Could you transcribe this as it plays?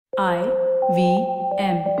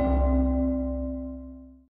IVM.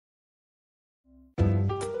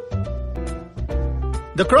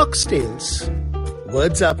 The Croc's Tales.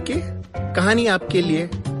 Words आपके, कहानी आपके लिए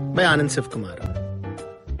by Anand Siv Kumar.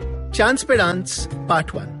 Chance Pe Dance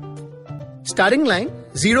Part 1. Starting line,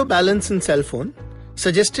 zero balance in cell phone,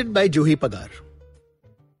 suggested by Juhi Pagar.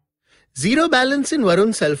 Zero balance in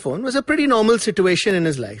Varun's cell phone was a pretty normal situation in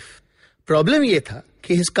his life. Problem ये था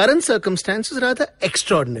कि his current circumstance was rather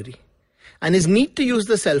extraordinary and his need to use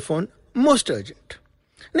the cell phone most urgent.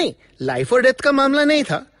 नहीं, life or death का मामला नहीं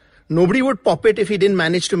था. Nobody would pop it if he didn't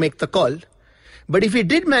manage to make the call. But if he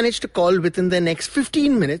did manage to call within the next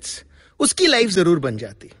 15 minutes, उसकी life जरूर बन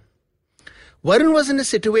जाती. Varun was in a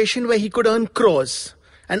situation where he could earn crores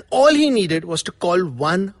and all he needed was to call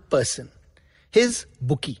one person, his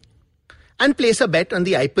bookie, and place a bet on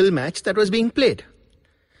the IPL match that was being played.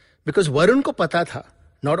 Because Varun को पता था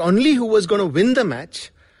not only who was going to win the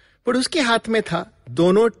match, but उसके हाथ में था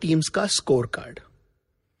दोनों teams का score card.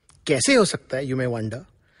 कैसे हो सकता है, यू मे वंडर,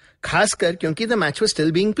 खासकर क्योंकि the match was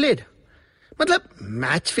still being played. मतलब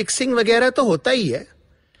मैच फिक्सिंग वगैरह तो होता ही है,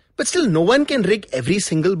 but still no one can rig every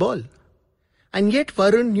single ball. And yet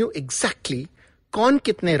Varun knew exactly कौन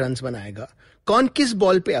कितने रन्स बनाएगा, कौन किस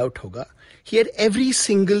बॉल पे आउट होगा. He had every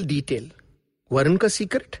single detail. Varun का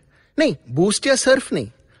सीक्रेट नहीं, बूस्ट या सर्फ नहीं,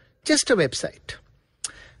 जस्ट अ वेबसाइट.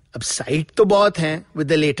 अब साइट तो बहुत हैं with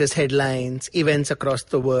the latest headlines, events across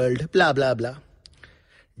the world, blah blah blah.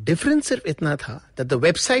 Difference सिर्फ इतना था that the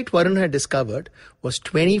website Varun had discovered was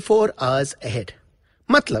 24 hours ahead.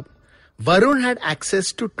 मतलब Varun had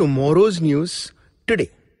access to tomorrow's news today.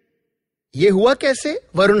 ये हुआ कैसे?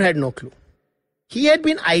 Varun had no clue. He had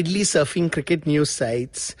been idly surfing cricket news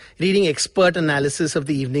sites, reading expert analysis of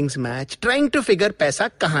the evening's match, trying to figure पैसा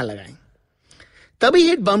कहाँ लगाएं. तभी he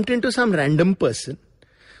had bumped into some random person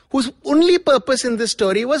whose only purpose in this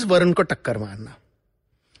story was Varun को टक्कर मारना.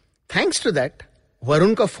 Thanks to that,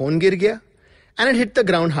 Varun का phone गिर गया and it hit the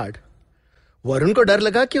ground hard. Varun को डर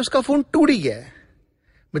लगा कि उसका फोन टूट ही गया है.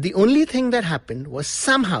 But the only thing that happened was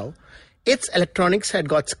somehow its electronics had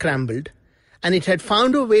got scrambled and it had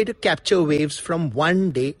found a way to capture waves from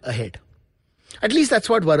one day ahead. At least that's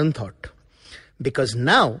what Varun thought. Because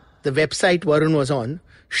now the website Varun was on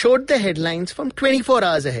showed the headlines from 24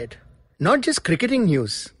 hours ahead. Not just cricketing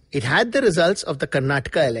news. It had the results of the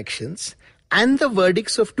Karnataka elections and the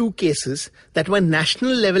verdicts of two cases that were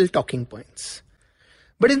national level talking points.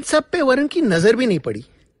 But इन सब पे वरुण की नजर भी नहीं पड़ी.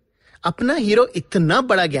 अपना hero इतना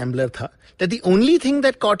बड़ा गैम्बलर था that the only thing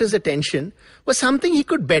that caught his attention was something he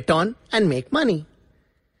could bet on and make money.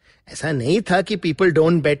 ऐसा नहीं था कि people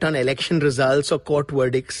don't bet on election results or court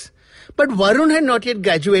verdicts, but Varun had not yet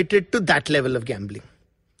graduated to that level of gambling.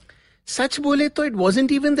 सच बोले तो it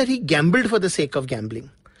wasn't even that he gambled for the sake of gambling.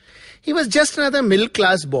 He was just another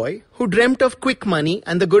middle-class boy who dreamt of quick money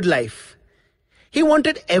and the good life. He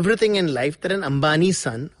wanted everything in life that an Ambani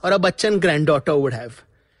son or a Bachchan granddaughter would have.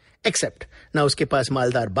 Except, now उसके पास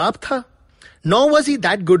मालदार बाप था. Nor was he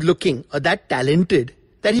that good-looking or that talented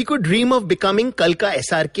that he could dream of becoming कल का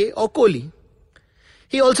SRK or Kohli.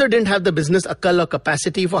 He also didn't have the business akal or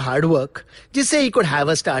capacity for hard work, जिससे he could have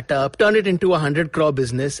a startup, turn it into 100 crore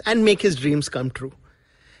business and make his dreams come true.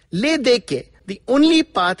 ले दे के the only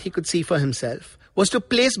path he could see for himself was to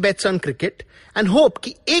place bets on cricket and hope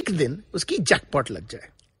कि एक दिन उसकी jackpot लग जाए.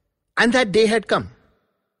 And that day had come.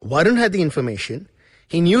 Varun had the information.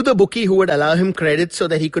 He knew the bookie who would allow him credit so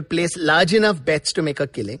that he could place large enough bets to make a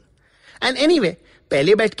killing. And anyway,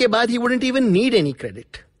 पहले bet के बाद he wouldn't even need any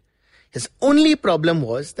credit. His only problem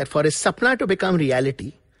was that for his sapna to become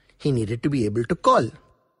reality, he needed to be able to call.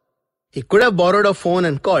 He could have borrowed a phone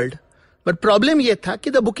and called, but problem ये था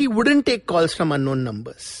कि the bookie wouldn't take calls from unknown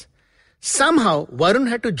numbers. Somehow, Varun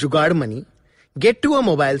had to जुगाड़ money, get to a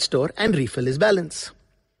mobile store and refill his balance.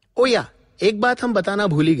 Oh yeah, एक बात हम बताना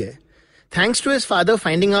भूल ही गए. Thanks to his father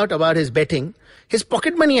finding out about his betting, his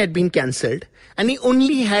pocket money had been cancelled and he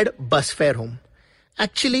only had bus fare home.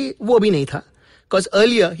 Actually, वो भी नहीं था, because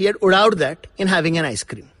earlier he had उड़ाउड that in having an ice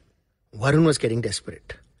cream. Varun was getting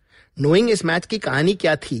desperate. Knowing इस match की कहानी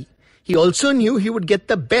क्या थी, he also knew he would get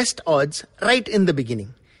the best odds right in the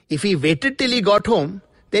beginning. If he waited till he got home,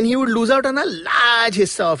 then he would lose out on a large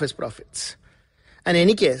हिस्सा of his profits. In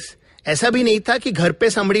any case, ऐसा भी नहीं था कि घर पे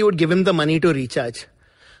somebody would give him the money to recharge.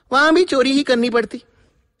 वहाँ भी चोरी ही करनी पड़ती.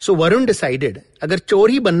 So Varun decided, अगर चोर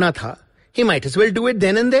ही बनना था, he might as well do it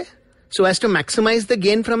then and there, so as to maximize the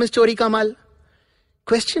gain from his चोरी का माल.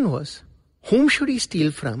 Question was, whom should he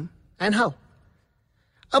steal from and how?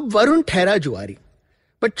 अब वरुण ठहरा जुआरी.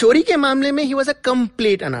 But चोरी के मामले में he was a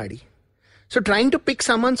complete anadi. So trying to pick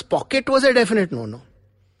someone's pocket was a definite no-no.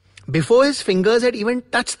 Before his fingers had even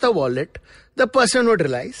touched the wallet, the person would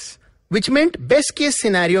realize, which meant best case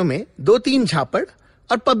scenario में 2-3 झापड़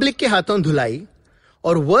और public के हाथों धुलाई,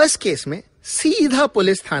 और worst case में सीधा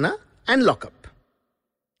police थाना and lockup.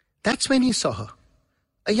 That's when he saw her,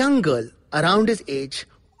 a young girl around his age,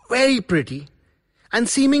 very pretty, and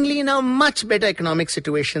seemingly in a much better economic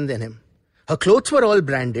situation than him. Her clothes were all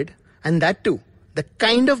branded, and that too, the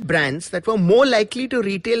kind of brands that were more likely to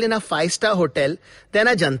retail in a 5-star hotel than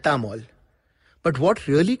a Janta mall. But what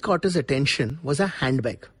really caught his attention was a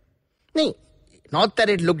handbag. Not that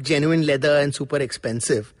it looked genuine leather and super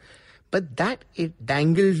expensive, but that it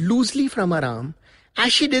dangled loosely from her arm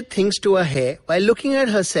as she did things to her hair while looking at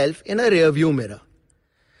herself in a rearview mirror.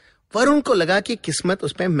 Varun को लगा कि किस्मत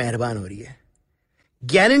उस पे मेहरबान हो रही है.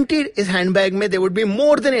 Guaranteed इस हैंडबैग में there would be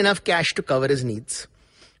more than enough cash to cover his needs.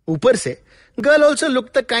 ऊपर से girl also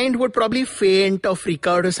looked the kind who would probably faint or freak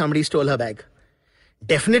out if somebody stole her bag.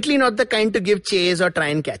 Definitely not the kind to give chase or try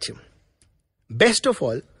and catch him. Best of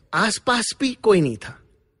all, आसपास भी कोई नहीं था.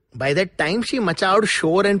 By that time she machawed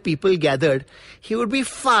shore and people gathered, he would be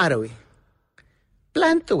far away.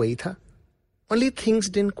 Plan तो वही था. Only things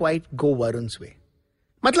didn't quite go Varun's way.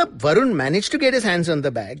 मतलब Varun managed to get his hands on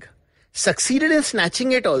the bag, succeeded in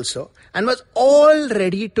snatching it also, and was all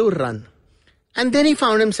ready to run. And then he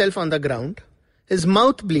found himself on the ground, his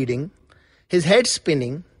mouth bleeding, his head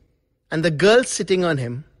spinning, and the girl sitting on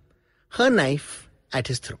him, her knife at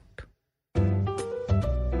his throat.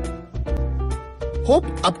 Hope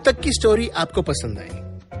अब तक की story आपको पसंद आई.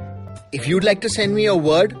 If you'd like to send me a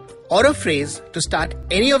word or a phrase to start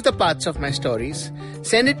any of the parts of my stories,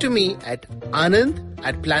 send it to me at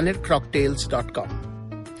anand@planetcrocktails.com.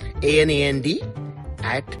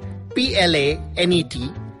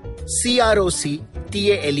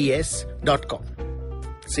 ANAND@PLANETCROCTALES.com.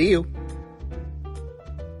 See you.